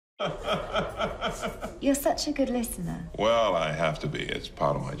You're such a good listener. Well, I have to be. It's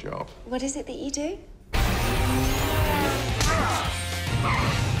part of my job. What is it that you do?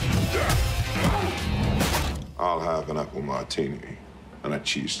 I'll have an apple martini and a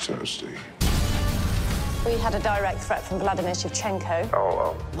cheese toasty. We had a direct threat from Vladimir Shevchenko.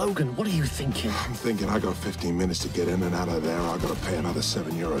 Oh, Logan, what are you thinking? I'm thinking I got 15 minutes to get in and out of there. I gotta pay another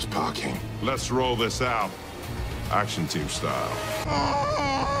 €7 parking. Let's roll this out. Action team style.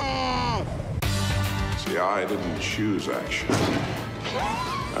 See, I didn't choose action.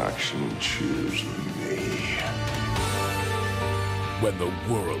 Action chose me. When the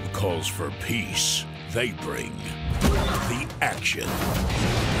world calls for peace, they bring the action.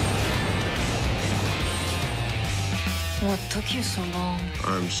 What took you so long?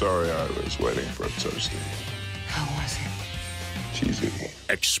 I'm sorry I was waiting for a toasty. How was it? Cheesy.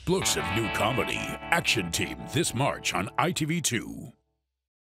 Explosive new comedy, Action Team, this March on ITV2.